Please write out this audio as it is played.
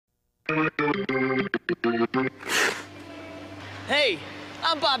Hey,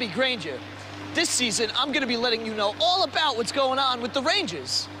 I'm Bobby Granger. This season, I'm going to be letting you know all about what's going on with the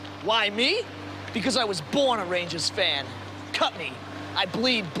Rangers. Why me? Because I was born a Rangers fan. Cut me. I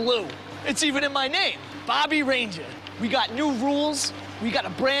bleed blue. It's even in my name, Bobby Ranger. We got new rules. We got a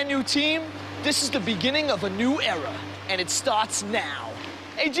brand new team. This is the beginning of a new era, and it starts now.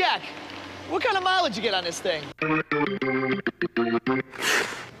 Hey, Jack, what kind of mileage you get on this thing?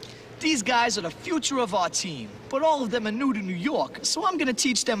 These guys are the future of our team, but all of them are new to New York, so I'm gonna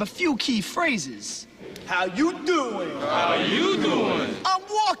teach them a few key phrases. How you doing? How you doing? I'm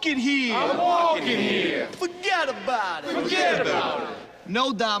walking here. I'm walking here. Forget about it. Forget about it.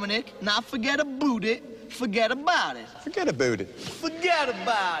 No, Dominic, not forget about it. Forget about it. Forget about it. Forget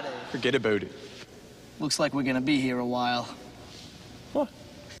about it. Forget about it. Looks like we're gonna be here a while. What?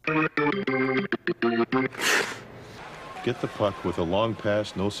 Get the puck with a long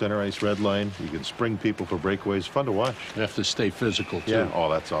pass, no center ice red line. You can spring people for breakaways. Fun to watch. You have to stay physical, too. Yeah. Oh,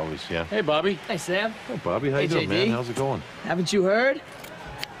 that's always, yeah. Hey, Bobby. Hey, Sam. Oh, Bobby, how you Hey, doing, JD. man? How's it going? Haven't you heard?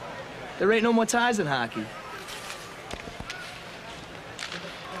 There ain't no more ties in hockey.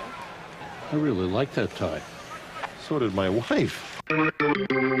 I really like that tie. So did my wife.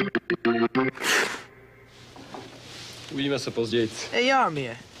 Uvidíme se později. Hey,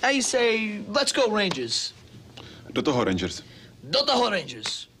 Yarmir, how you say, let's go Rangers? Do toho Rangers. Do toho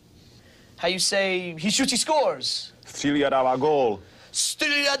Rangers. How you say, he shoots, he scores? Střílí a dává gól.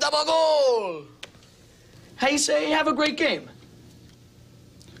 Střílí a dává gól. How you say, have a great game?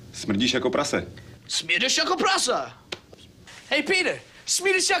 Smrdíš jako prase. Smierdeš jako prasa. Hey, Peter,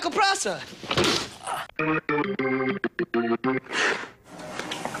 smierdeš jako prasa.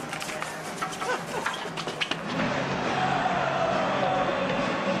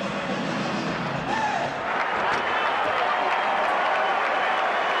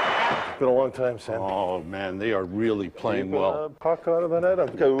 Been a long time, Sam. Oh, man, they are really playing well. Puck out of the net.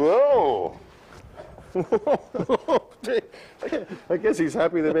 I'm going, whoa! I guess he's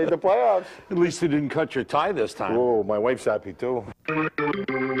happy they made the playoffs. At least they didn't cut your tie this time. Whoa, my wife's happy, too.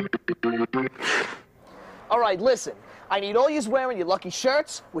 All right, listen. I need all yous wearing your lucky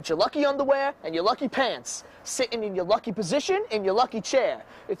shirts with your lucky underwear and your lucky pants, sitting in your lucky position in your lucky chair.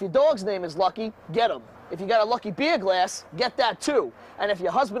 If your dog's name is Lucky, get him. If you got a lucky beer glass, get that too. And if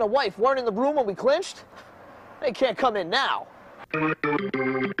your husband or wife weren't in the room when we clinched, they can't come in now.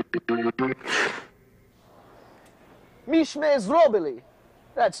 Mishme zrobili.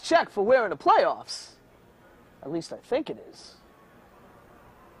 That's Czech for we're in the playoffs. At least I think it is.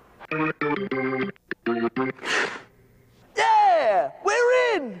 Yeah,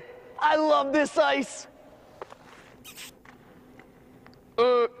 we're in. I love this ice.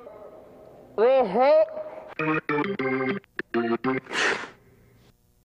 Uh-huh.